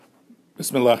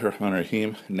بسم الله الرحمن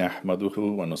الرحيم نحمده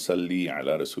ونصلي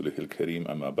على رسوله الكريم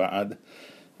أما بعد.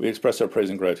 We express our praise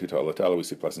and gratitude to Allah Ta'ala. We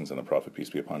seek blessings on the Prophet, peace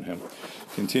be upon him.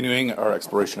 Continuing our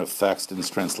exploration of Thackston's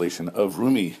translation of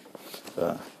Rumi.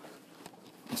 I'm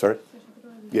sorry?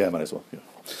 Yeah, might as well. Yeah.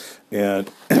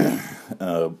 And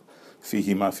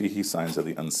Fihi Ma Fihi, Signs of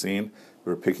the Unseen.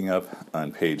 We're picking up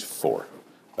on page 4.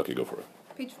 Okay, go for it.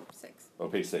 Page 6. Oh,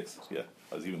 page 6. Yeah,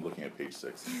 I was even looking at page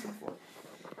 6 instead of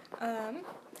 4.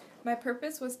 My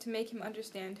purpose was to make him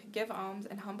understand, give alms,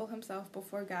 and humble himself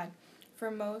before God.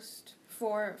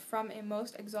 For from a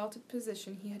most exalted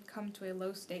position he had come to a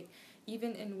low state,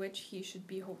 even in which he should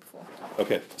be hopeful.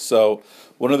 Okay, so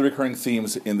one of the recurring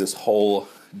themes in this whole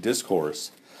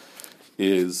discourse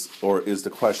is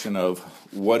the question of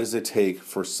what does it take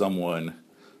for someone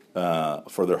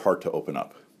for their heart to open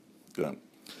up. Good.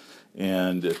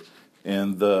 And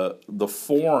the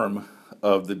form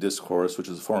of the discourse, which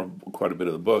is the form of quite a bit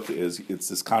of the book, it's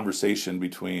this conversation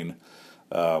between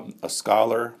a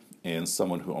scholar and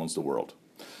someone who owns the world.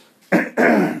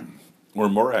 Or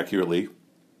more accurately,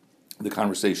 the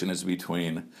conversation is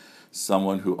between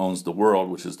someone who owns the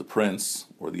world, which is the prince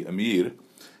or the emir,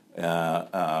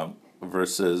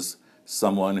 versus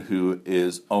someone who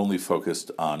is only focused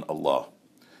on Allah,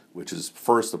 which is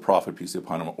first the Prophet, peace be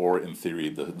upon him, or in theory,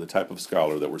 the type of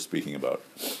scholar that we're speaking about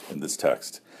in this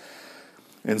text.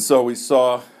 And so we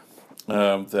saw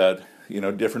that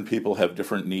different people have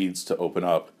different needs to open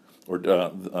up, or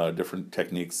different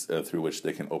techniques through which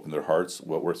they can open their hearts.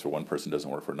 What works for one person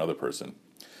doesn't work for another person.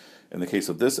 In the case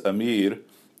of this Amir,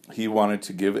 he wanted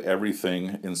to give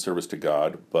everything in service to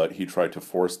God, but he tried to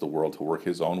force the world to work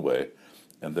his own way,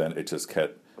 and then it just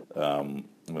kept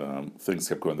things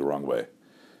kept going the wrong way.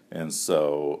 And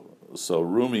so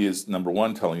Rumi is number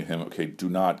one telling him, okay, do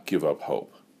not give up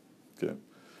hope. Okay.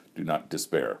 Do not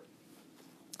despair.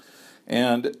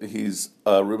 And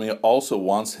Rumi also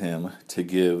wants him to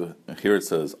give, here it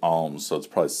says alms, so it's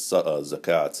probably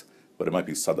zakat, but it might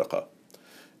be sadaqah.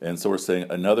 And so we're saying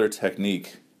another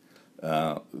technique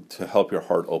to help your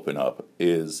heart open up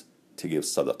is to give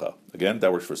sadaqah. Again,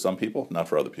 that works for some people, not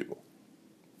for other people.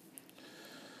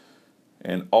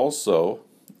 And also,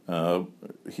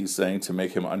 he's saying to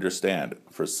make him understand.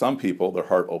 For some people, their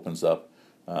heart opens up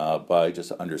by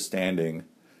just understanding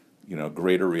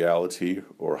greater reality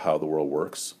or how the world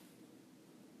works.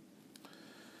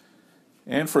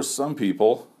 And for some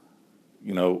people,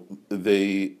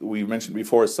 we mentioned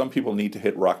before, some people need to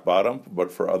hit rock bottom, but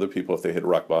for other people, if they hit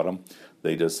rock bottom,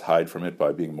 they just hide from it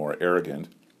by being more arrogant.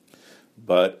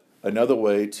 But another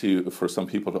way for some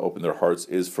people to open their hearts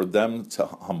is for them to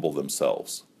humble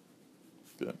themselves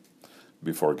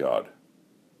before God.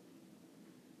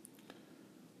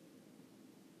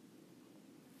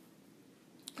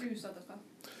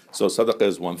 So sadaqah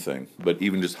is one thing, but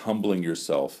even just humbling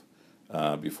yourself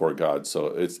before God. So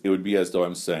it would be as though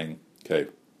I'm saying, okay,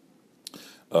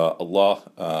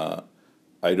 Allah,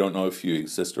 I don't know if you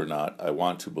exist or not. I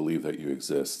want to believe that you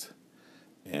exist.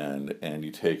 And you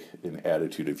take an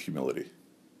attitude of humility.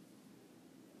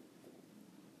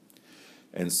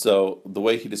 And so the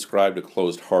way he described a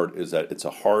closed heart is that it's a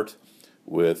heart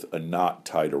with a knot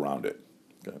tied around it.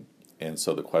 Okay? And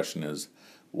so the question is,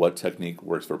 what technique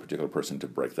works for a particular person to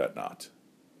break that knot?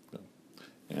 Okay?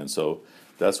 And so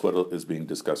that's what is being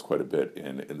discussed quite a bit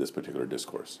in this particular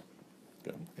discourse.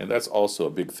 Okay? And that's also a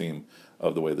big theme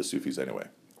of the way of the Sufis anyway.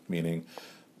 Meaning,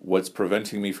 what's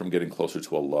preventing me from getting closer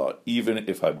to Allah, even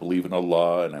if I believe in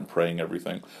Allah and I'm praying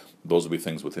everything, those will be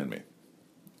things within me.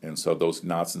 And so those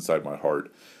knots inside my heart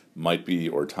might be,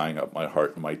 or tying up my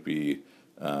heart might be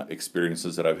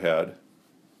experiences that I've had.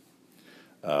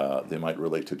 They might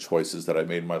relate to choices that I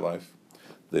made in my life.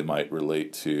 They might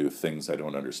relate to things I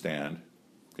don't understand.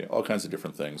 Okay, all kinds of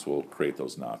different things will create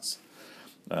those knots.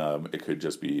 It could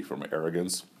just be from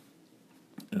arrogance.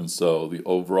 And so the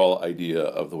overall idea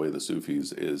of the way of the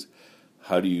Sufis is,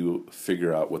 how do you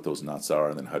figure out what those knots are,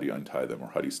 and then how do you untie them,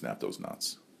 or how do you snap those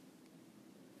knots?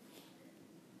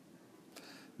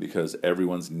 Because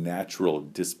everyone's natural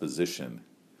disposition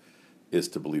is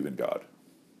to believe in God.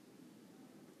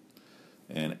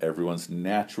 And everyone's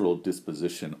natural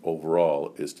disposition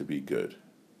overall is to be good.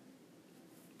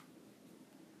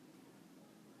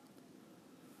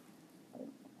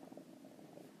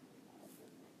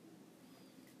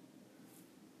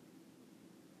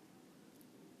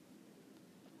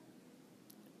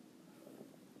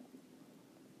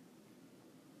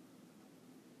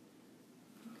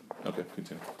 Okay,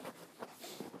 continue.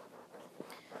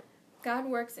 God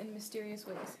works in mysterious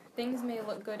ways. Things may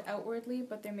look good outwardly,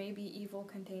 but there may be evil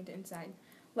contained inside.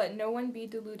 Let no one be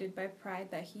deluded by pride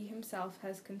that he himself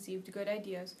has conceived good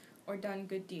ideas or done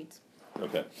good deeds.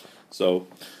 Okay, so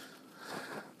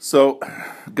so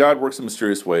God works in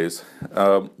mysterious ways.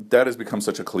 That has become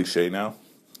such a cliche now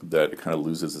that it kind of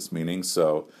loses its meaning.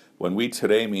 So when we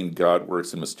today mean God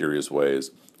works in mysterious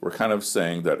ways, we're kind of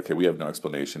saying that okay, we have no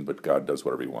explanation, but God does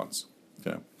whatever He wants.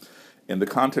 Okay, in the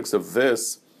context of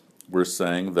this, we're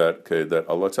saying that okay, that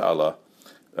Allah Ta'ala,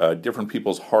 different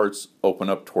people's hearts open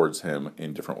up towards Him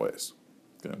in different ways.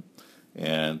 Okay,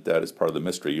 and that is part of the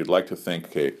mystery. You'd like to think,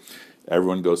 okay,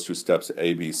 everyone goes through steps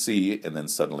A, B, C, and then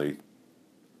suddenly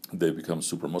they become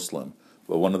super Muslim.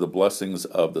 But one of the blessings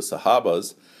of the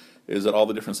Sahabas is that all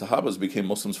the different Sahabas became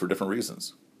Muslims for different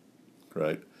reasons,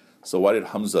 right? So why did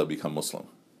Hamza become Muslim? Do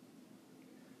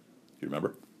you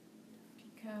remember?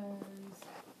 Because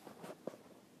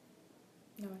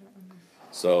no, I don't remember.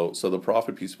 So the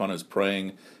Prophet, peace upon him, is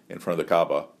praying in front of the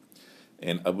Kaaba,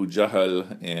 and Abu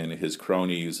Jahl and his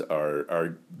cronies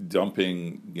are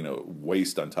dumping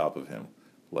waste on top of him,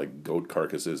 like goat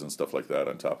carcasses and stuff like that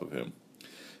on top of him.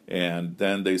 And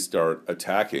then they start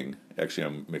attacking. Actually,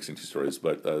 I'm mixing two stories,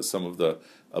 but some of the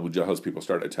Abu Jahl's people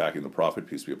start attacking the Prophet,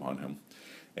 peace be upon him.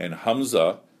 And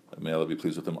Hamza, may Allah be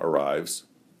pleased with him, arrives,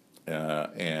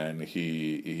 and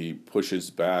he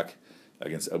pushes back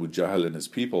against Abu Jahl and his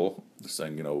people,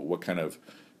 saying, what kind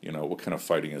of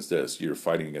fighting is this? You're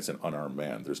fighting against an unarmed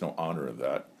man. There's no honor in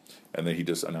that. And then he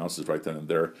just announces right then and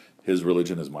there, his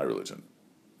religion is my religion.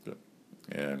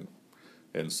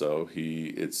 And so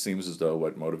it seems as though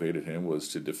what motivated him was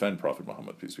to defend Prophet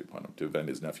Muhammad, peace be upon him, to defend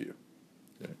his nephew.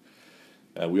 Okay?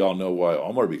 And we all know why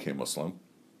Omar became Muslim.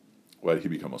 Why did he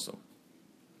become Muslim?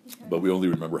 Okay. But we only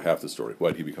remember half the story.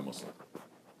 Why did he become Muslim?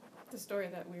 The story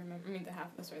that we remember, the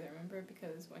half of the story that I remember,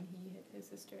 because when he hit his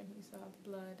sister and he saw the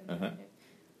blood, and then it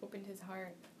opened his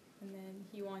heart, and then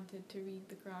he wanted to read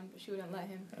the Quran, but she wouldn't let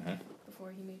him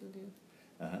before he made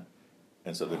wudu.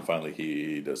 And so then finally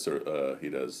he does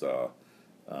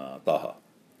Taha,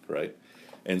 right?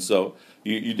 And so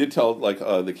you did tell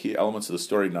the key elements of the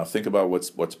story. Now think about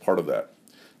what's part of that.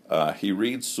 He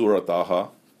reads Surah Taha,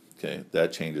 okay,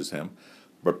 that changes him.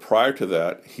 But prior to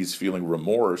that, he's feeling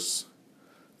remorse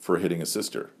for hitting his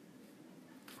sister,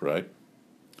 right?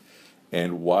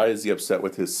 And why is he upset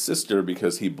with his sister?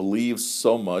 Because he believes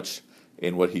so much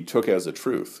in what he took as a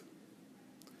truth.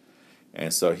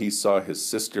 And so he saw his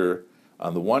sister,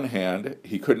 on the one hand,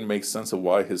 he couldn't make sense of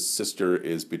why his sister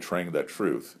is betraying that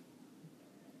truth.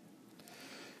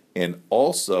 And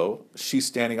also, she's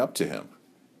standing up to him,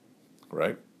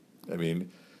 right?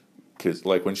 Because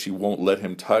when she won't let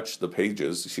him touch the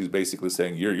pages, she's basically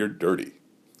saying, you're dirty,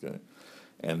 okay?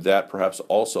 And that perhaps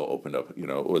also opened up,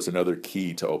 was another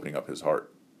key to opening up his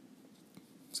heart.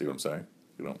 See what I'm saying?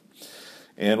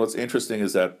 And what's interesting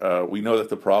is that we know that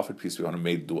the Prophet, peace be upon him,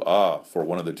 made dua for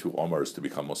one of the two Omars to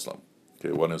become Muslim.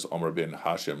 Okay, one is Omar bin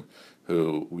Hashim,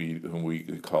 whom we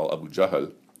call Abu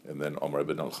Jahl, and then Omar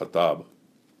bin al-Khattab.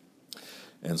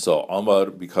 And so Omar,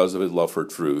 because of his love for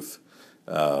truth,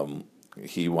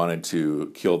 he wanted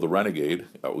to kill the renegade,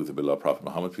 A'udhu Billah, Prophet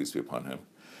Muhammad, peace be upon him.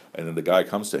 And then the guy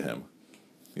comes to him,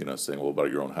 saying, well,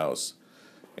 about your own house.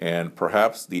 And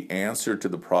perhaps the answer to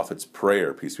the Prophet's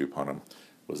prayer, peace be upon him,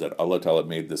 was that Allah Ta'ala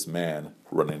made this man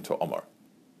run into Omar.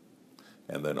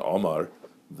 And then Omar,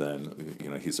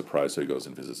 he's surprised, so he goes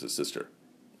and visits his sister.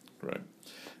 Right?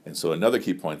 And so another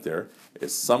key point there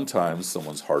is sometimes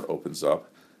someone's heart opens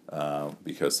up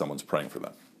because someone's praying for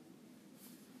them.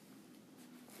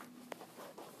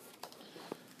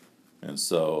 And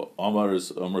so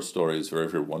Omar's story is very,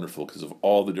 very wonderful because of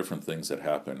all the different things that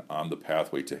happen on the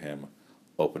pathway to him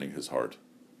opening his heart.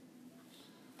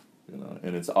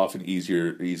 And it's often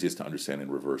easiest to understand in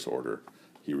reverse order.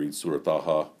 He reads Surah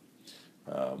Taha.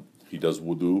 He does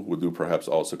wudu. Wudu perhaps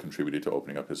also contributed to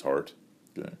opening up his heart.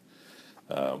 Okay.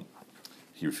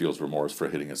 He feels remorse for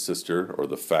hitting his sister, or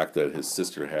the fact that his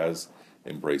sister has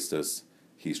embraced this.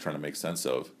 He's trying to make sense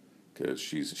of, because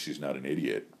she's not an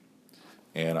idiot.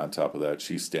 And on top of that,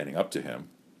 she's standing up to him.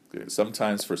 Okay.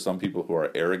 Sometimes for some people who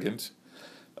are arrogant,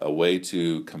 a way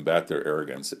to combat their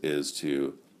arrogance is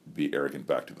to be arrogant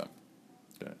back to them.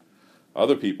 Okay.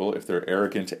 Other people, if they're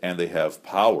arrogant and they have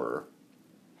power,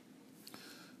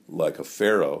 like a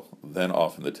pharaoh, then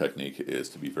often the technique is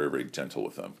to be very, very gentle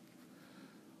with them.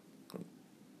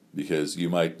 Because you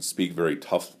might speak very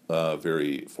tough,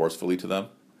 very forcefully to them,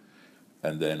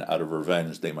 and then out of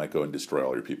revenge, they might go and destroy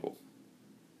all your people.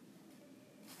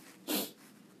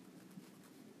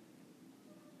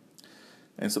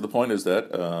 And so the point is that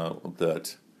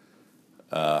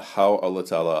how Allah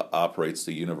Ta'ala operates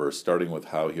the universe, starting with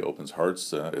how He opens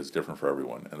hearts, is different for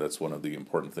everyone. And that's one of the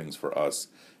important things for us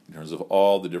in terms of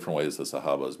all the different ways the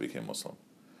Sahabas became Muslim.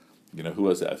 who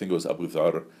was it? I think it was Abu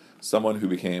Dhar, someone who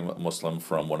became a Muslim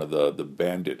from one of the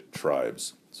bandit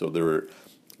tribes. So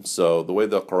the way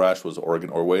the Quraysh was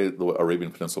organized, or way the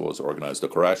Arabian Peninsula was organized, the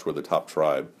Quraysh were the top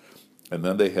tribe, and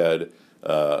then they had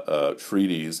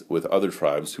treaties with other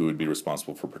tribes who would be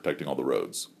responsible for protecting all the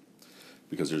roads,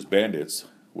 because there's bandits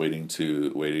waiting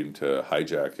to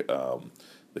hijack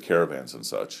the caravans and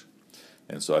such.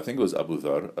 And so I think it was Abu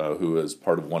Dhar who was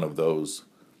part of one of those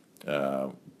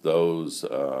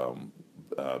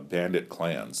bandit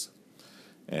clans.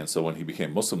 And so when he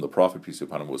became Muslim, the Prophet, peace be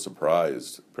upon him, was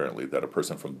surprised, apparently, that a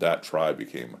person from that tribe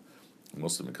became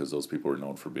Muslim, because those people were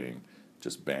known for being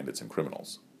just bandits and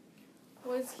criminals.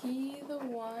 Was he the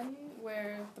one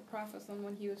where the Prophet,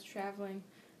 when he was traveling,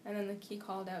 and then he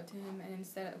called out to him, and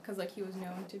because he was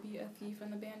known to be a thief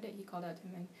and a bandit, he called out to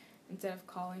him, and instead of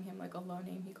calling him a low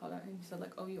name, he called out and he said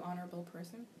 "Oh, you honorable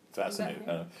person"? Fascinating.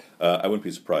 I wouldn't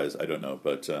be surprised. I don't know,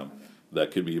 but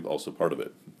that could be also part of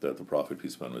it, that the Prophet,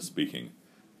 peace be upon him, was speaking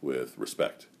with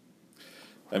respect.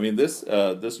 I mean, this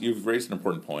you've raised an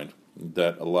important point,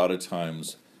 that a lot of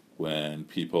times when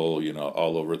people,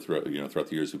 all over throughout the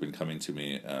years who've been coming to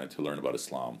me to learn about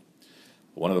Islam,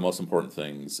 one of the most important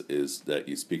things is that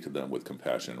you speak to them with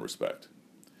compassion and respect.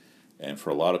 And for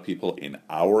a lot of people in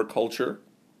our culture,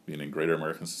 in greater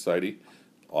American society,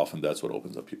 often that's what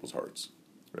opens up people's hearts,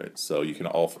 right? So you can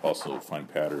also find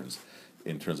patterns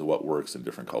in terms of what works in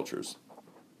different cultures.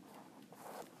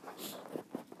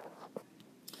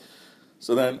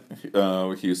 So then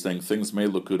he was saying things may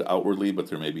look good outwardly, but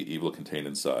there may be evil contained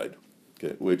inside.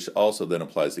 Okay, which also then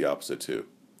applies the opposite too.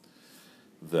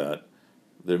 That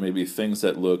there may be things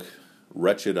that look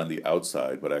wretched on the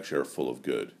outside, but actually are full of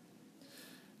good.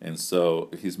 And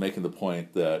so he's making the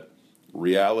point that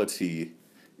reality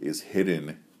is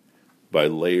hidden by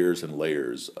layers and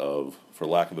layers of, for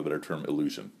lack of a better term,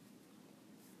 illusion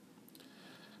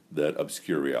that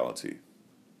obscure reality.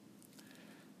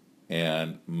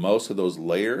 And most of those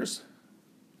layers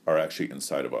are actually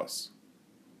inside of us.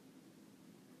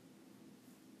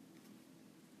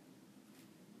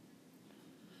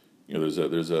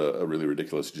 There's a really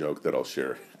ridiculous joke that I'll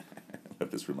share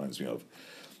that this reminds me of.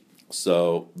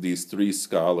 So these three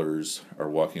scholars are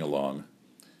walking along,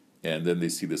 and then they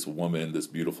see this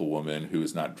beautiful woman who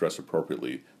is not dressed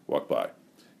appropriately, walk by.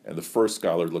 And the first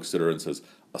scholar looks at her and says,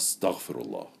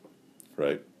 "Astaghfirullah,"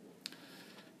 right?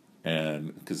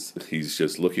 And because he's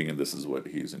just looking, and this is what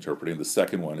he's interpreting. The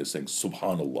second one is saying,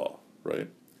 "Subhanallah," right?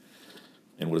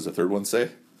 And what does the third one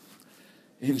say?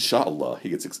 Inshallah. He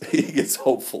gets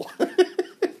hopeful.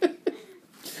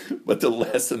 But the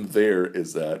lesson there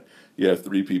is that you have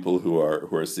three people who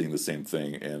are seeing the same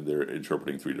thing, and they're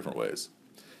interpreting three different ways.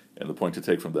 And the point to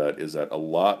take from that is that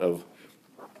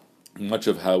much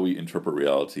of how we interpret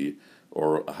reality,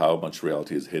 or how much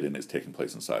reality is hidden, is taking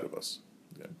place inside of us.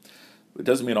 Okay? It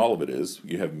doesn't mean all of it is.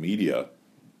 You have media,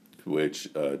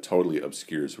 which totally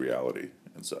obscures reality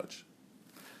and such.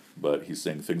 But he's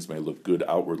saying things may look good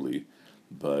outwardly,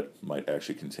 but might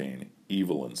actually contain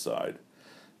evil inside.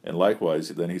 And likewise,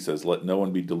 then he says, "Let no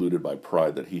one be deluded by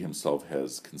pride that he himself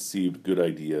has conceived good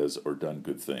ideas or done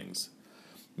good things."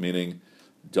 Meaning,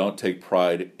 don't take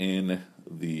pride in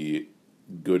the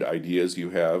good ideas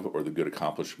you have or the good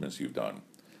accomplishments you've done.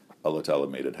 Allah Ta'ala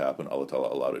made it happen. Allah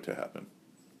Ta'ala allowed it to happen.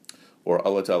 Or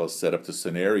Allah Ta'ala set up the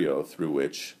scenario through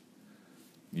which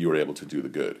you were able to do the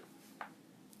good.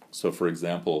 So, for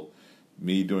example,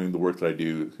 me doing the work that I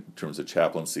do in terms of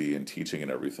chaplaincy and teaching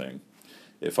and everything,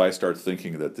 if I start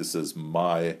thinking that this is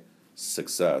my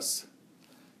success,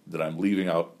 that I'm leaving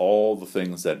out all the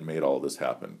things that made all this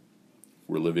happen.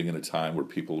 We're living in a time where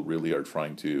people really are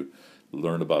trying to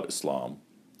learn about Islam.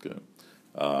 Okay.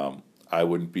 I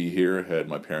wouldn't be here had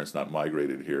my parents not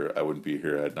migrated here. I wouldn't be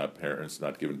here had my parents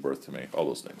not given birth to me. All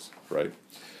those things, right?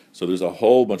 So there's a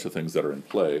whole bunch of things that are in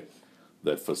play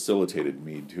that facilitated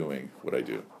me doing what I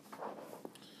do.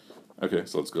 Okay,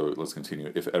 so let's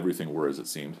continue. If everything were as it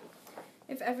seemed.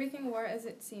 If everything were as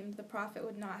it seemed, the Prophet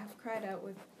would not have cried out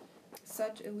with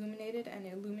such illuminated and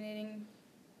illuminating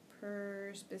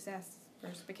perspicacity.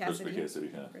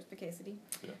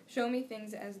 Yeah. Show me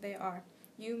things as they are.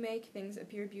 You make things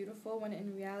appear beautiful when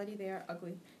in reality they are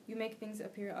ugly. You make things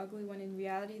appear ugly when in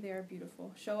reality they are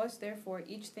beautiful. Show us, therefore,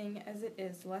 each thing as it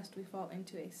is, lest we fall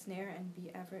into a snare and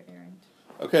be ever errant.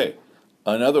 Okay,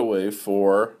 another way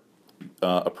for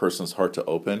a person's heart to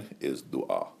open is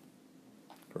dua.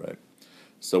 Right?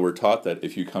 So we're taught that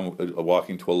if you come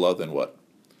walking to Allah, then what?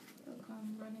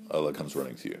 Allah comes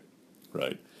running to you.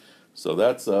 Right? So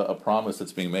that's a promise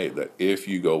that's being made, that if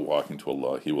you go walking to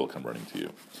Allah, He will come running to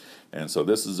you. And so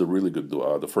this is a really good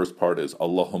dua. The first part is,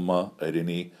 Allahumma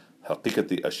arini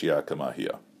haqiqati ashya kama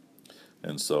hiya.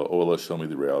 And so, O Allah, show me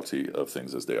the reality of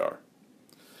things as they are.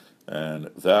 And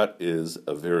that is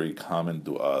a very common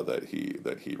dua that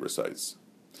he recites.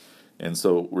 And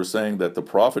so we're saying that the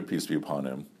Prophet, peace be upon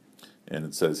him, and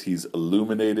it says he's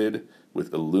illuminated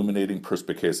with illuminating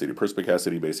perspicacity.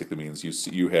 Perspicacity basically means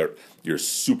you're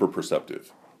super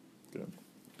perceptive. Okay.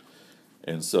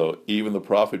 And so even the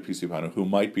Prophet, peace be upon him, who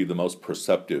might be the most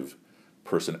perceptive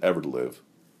person ever to live,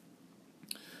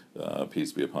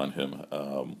 peace be upon him,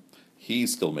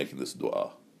 he's still making this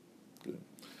dua. Okay.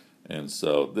 And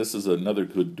so this is another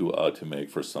good dua to make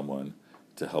for someone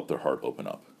to help their heart open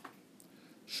up.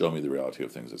 Show me the reality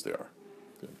of things as they are.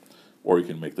 Okay. Or you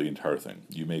can make the entire thing.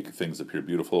 You make things appear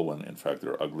beautiful when in fact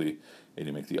they're ugly, and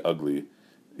you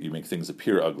make things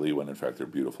appear ugly when in fact they're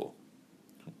beautiful.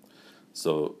 Okay.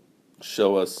 So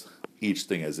show us each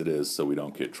thing as it is so we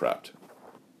don't get trapped,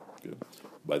 okay,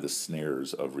 by the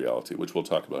snares of reality, which we'll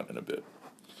talk about in a bit.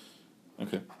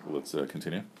 Okay, let's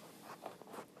continue.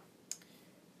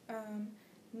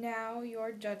 Now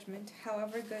your judgment,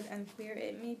 however good and clear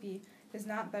it may be, is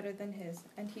not better than his,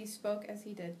 and he spoke as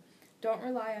he did. Don't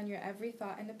rely on your every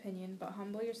thought and opinion, but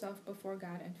humble yourself before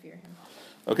God and fear him.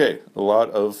 Okay, a lot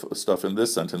of stuff in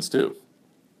this sentence too.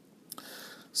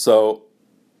 So,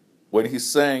 when he's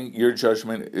saying your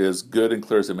judgment is good and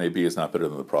clear as it may be, is not better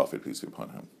than the Prophet, peace be upon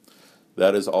him,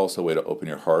 that is also a way to open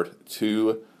your heart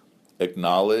to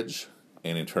acknowledge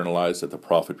and internalize that the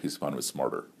Prophet, peace be upon him, is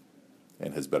smarter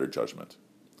and has better judgment.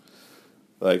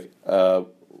 Like,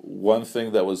 one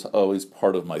thing that was always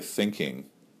part of my thinking,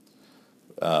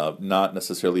 not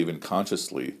necessarily even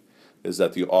consciously, is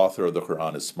that the author of the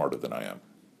Quran is smarter than I am.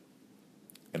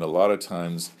 And a lot of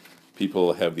times,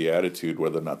 people have the attitude,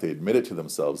 whether or not they admit it to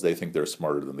themselves, they think they're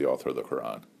smarter than the author of the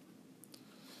Quran.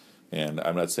 And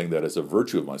I'm not saying that as a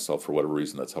virtue of myself, for whatever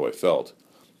reason, that's how I felt.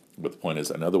 But the point is,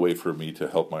 another way for me to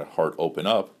help my heart open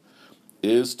up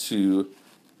is to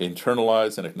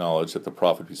internalize and acknowledge that the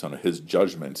Prophet, peace on him, his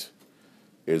judgment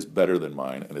is better than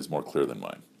mine and is more clear than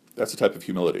mine. That's a type of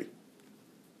humility.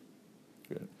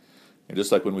 Okay. And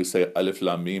just like when we say Alif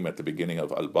Lam Mim at the beginning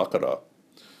of Al-Baqarah,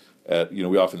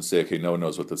 we often say, okay, no one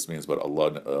knows what this means, but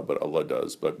Allah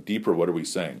does. But deeper, what are we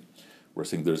saying? We're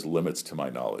saying there's limits to my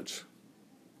knowledge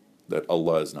that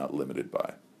Allah is not limited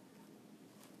by.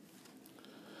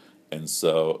 And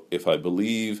so, if I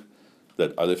believe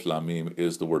that Alif Lam Mim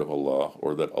is the word of Allah,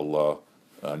 or that Allah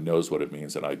knows what it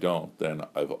means and I don't, then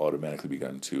I've automatically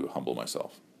begun to humble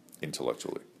myself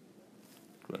intellectually.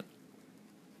 Right.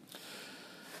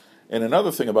 And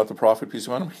another thing about the Prophet, peace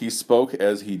be upon him, he spoke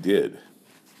as he did.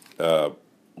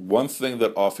 One thing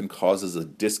that often causes a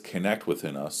disconnect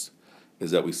within us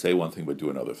is that we say one thing but do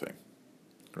another thing,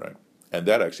 right? And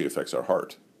that actually affects our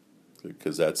heart,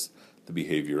 because that's the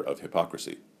behavior of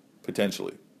hypocrisy,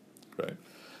 potentially, right?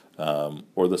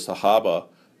 Or the Sahaba,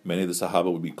 many of the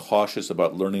Sahaba would be cautious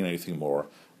about learning anything more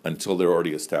until they're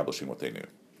already establishing what they knew.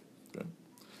 Okay?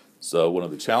 So one of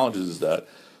the challenges is that,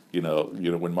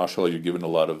 when mashallah you're given a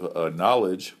lot of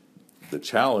knowledge, the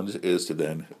challenge is to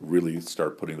then really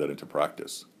start putting that into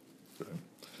practice. Okay?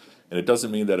 And it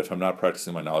doesn't mean that if I'm not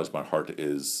practicing my knowledge, my heart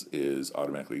is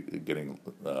automatically getting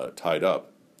tied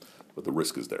up, but the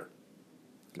risk is there.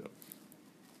 Okay.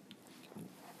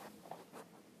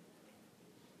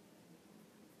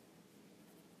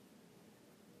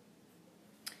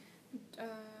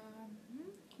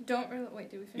 Wait,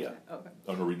 did we finish that? Oh, okay.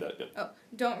 I'm going to read that again.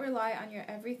 Don't rely on your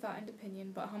every thought and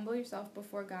opinion, but humble yourself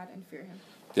before God and fear him.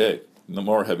 Okay, the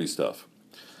more heavy stuff.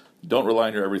 Don't rely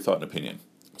on your every thought and opinion.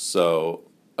 So,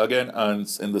 again,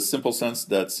 in the simple sense,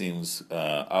 that seems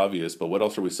obvious, but what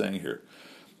else are we saying here?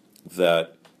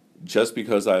 That just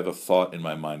because I have a thought in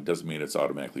my mind doesn't mean it's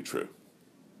automatically true.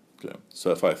 Okay,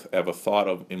 so if I have a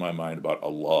thought in my mind about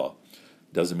Allah,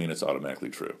 doesn't mean it's automatically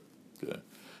true. Okay.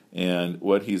 And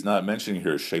what he's not mentioning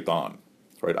here is shaitan,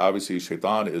 right? Obviously,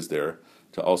 shaitan is there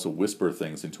to also whisper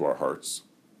things into our hearts.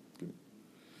 Okay.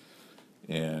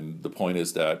 And the point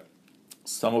is that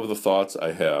some of the thoughts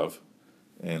I have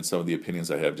and some of the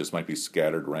opinions I have just might be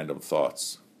scattered random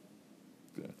thoughts.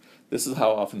 Okay. This is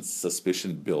how often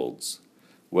suspicion builds,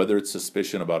 whether it's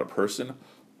suspicion about a person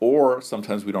or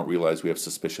sometimes we don't realize we have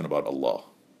suspicion about Allah.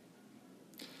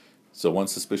 So one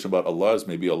suspicion about Allah is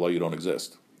maybe Allah, you don't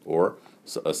exist. Or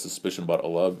a suspicion about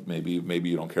Allah, maybe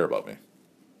you don't care about me.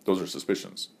 Those are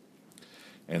suspicions.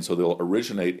 And so they'll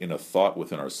originate in a thought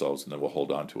within ourselves, and then we'll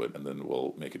hold on to it, and then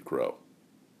we'll make it grow.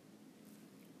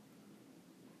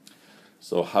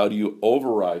 So how do you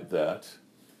override that?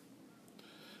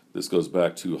 This goes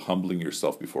back to humbling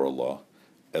yourself before Allah,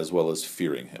 as well as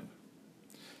fearing Him.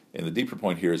 And the deeper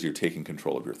point here is you're taking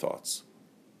control of your thoughts.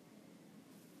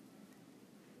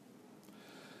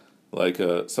 Like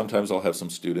sometimes I'll have some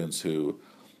students who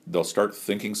they'll start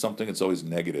thinking something, it's always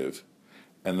negative,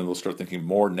 and then they'll start thinking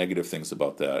more negative things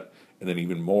about that, and then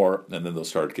even more, and then they'll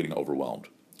start getting overwhelmed.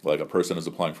 Like a person is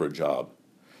applying for a job,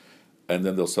 and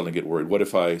then they'll suddenly get worried. What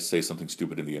if I say something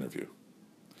stupid in the interview?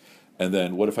 And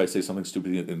then what if I say something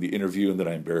stupid in the interview and then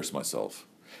I embarrass myself?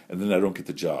 And then I don't get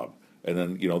the job. And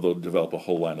then, they'll develop a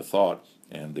whole line of thought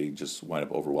and they just wind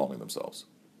up overwhelming themselves.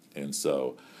 And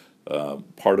so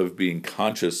part of being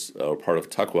conscious, or part of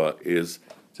taqwa, is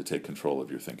to take control of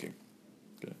your thinking.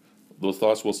 Okay? Those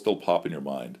thoughts will still pop in your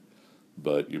mind,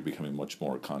 but you're becoming much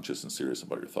more conscious and serious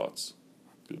about your thoughts.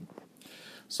 Okay?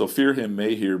 So fear him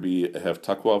may here be have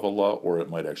taqwa of Allah, or it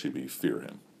might actually be fear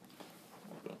him.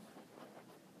 Okay.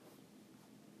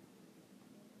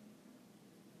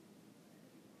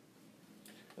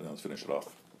 And then let's finish it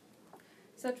off.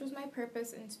 Such was my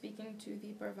purpose in speaking to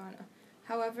the Parvana.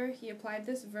 However, he applied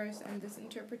this verse and this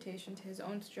interpretation to his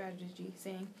own strategy,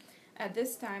 saying, "At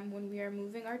this time, when we are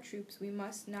moving our troops, we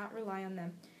must not rely on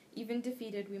them. Even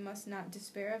defeated, we must not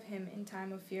despair of him in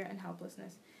time of fear and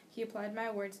helplessness. He applied my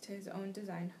words to his own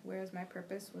design, whereas my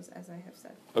purpose was as I have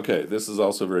said." Okay, this is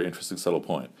also a very interesting, subtle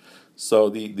point. So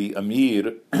the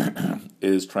Amir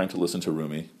is trying to listen to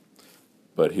Rumi,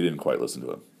 but he didn't quite listen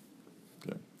to him.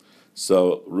 Okay.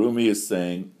 So Rumi is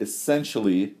saying,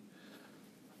 essentially,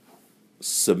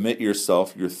 submit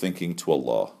yourself, your thinking, to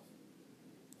Allah.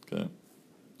 Okay?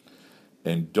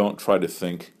 And don't try to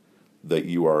think that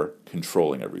you are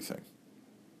controlling everything.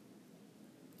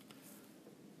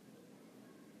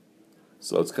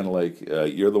 So it's kind of like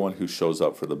you're the one who shows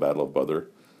up for the Battle of Badr.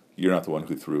 You're not the one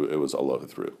who threw, it was Allah who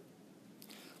threw.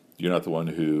 You're not the one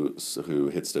who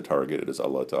hits the target, it is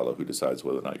Allah Ta'ala who decides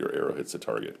whether or not your arrow hits the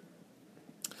target.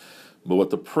 But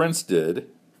what the prince did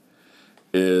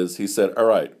is he said, all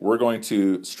right, we're going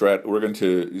to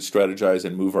strategize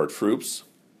and move our troops,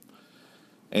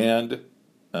 and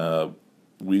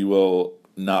we will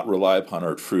not rely upon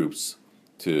our troops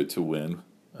to win.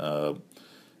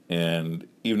 And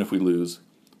even if we lose,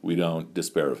 we don't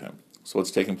despair of him. So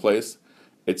what's taking place?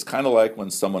 It's kind of like when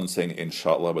someone's saying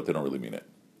inshallah, but they don't really mean it,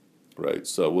 right?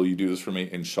 So will you do this for me?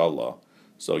 Inshallah.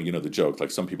 So the joke,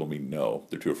 like some people mean no.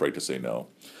 They're too afraid to say no.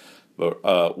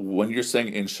 But when you're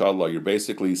saying inshallah, you're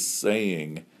basically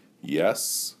saying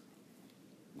yes,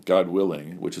 God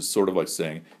willing, which is sort of like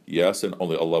saying yes, and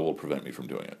only Allah will prevent me from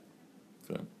doing it.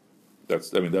 Okay?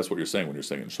 That's what you're saying when you're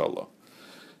saying inshallah.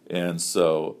 And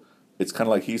so it's kind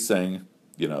of like he's saying,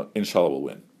 inshallah will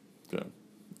win. Okay?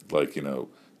 Like,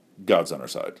 God's on our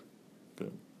side. Okay?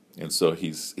 And so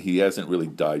he hasn't really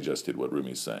digested what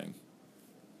Rumi's saying.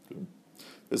 Okay?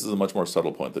 This is a much more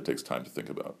subtle point that takes time to think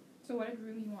about. So what did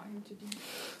Rumi want him to do?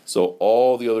 So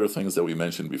all the other things that we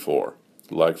mentioned before,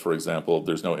 like for example,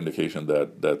 there's no indication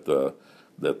that the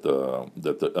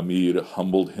Amir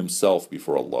humbled himself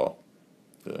before Allah.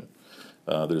 Okay?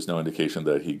 There's no indication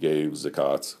that he gave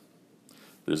zakat.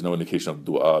 There's no indication of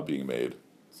dua being made.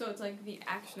 So it's like the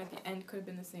action at the end could have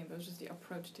been the same, but it was just the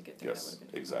approach to get there. Yes, that would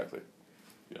have been exactly.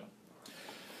 Yeah.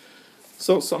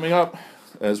 So summing up,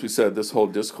 as we said, this whole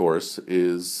discourse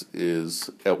is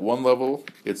at one level,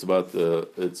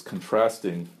 it's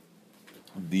contrasting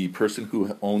the person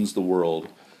who owns the world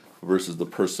versus the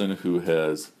person who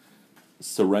has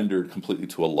surrendered completely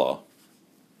to Allah.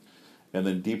 And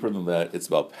then deeper than that, it's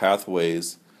about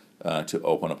pathways to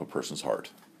open up a person's heart.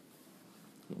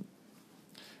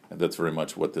 And that's very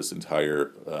much what this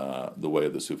entire, the way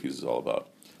of the Sufis is all about.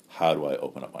 How do I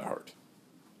open up my heart?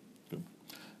 Good.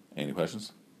 Any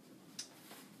questions?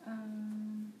 I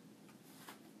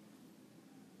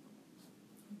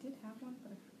did have one,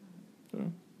 but I forgot. Okay.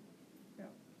 Oh,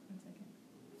 1 second.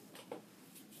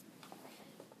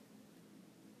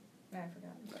 I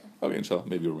forgot. But... Okay, inshallah.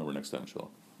 Maybe you'll remember next time, inshallah.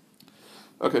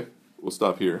 Okay, we'll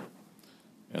stop here.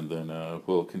 And then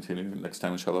we'll continue next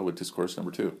time, inshallah, with discourse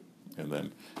number 2. And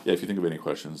then, if you think of any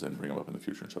questions, then bring them up in the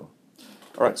future, inshallah.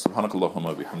 All right,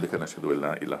 subhanakallahumma bihamdika nashhadu an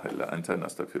la ilaha illa anta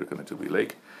nastaghfiruka wa natubu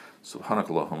ilayk.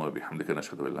 Subhanakallahumma bihamdika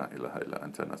nashhadu an la ilaha illa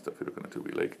anta nastaghfiruka wa natubu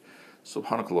ilayk.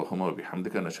 Subhanakallahumma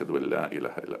bihamdika nashhadu an la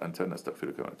ilaha illa anta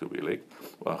nastaghfiruka wa natubu ilayk.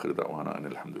 Wa akhiru da'wana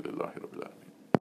anil hamdulillahi rabbil alamin.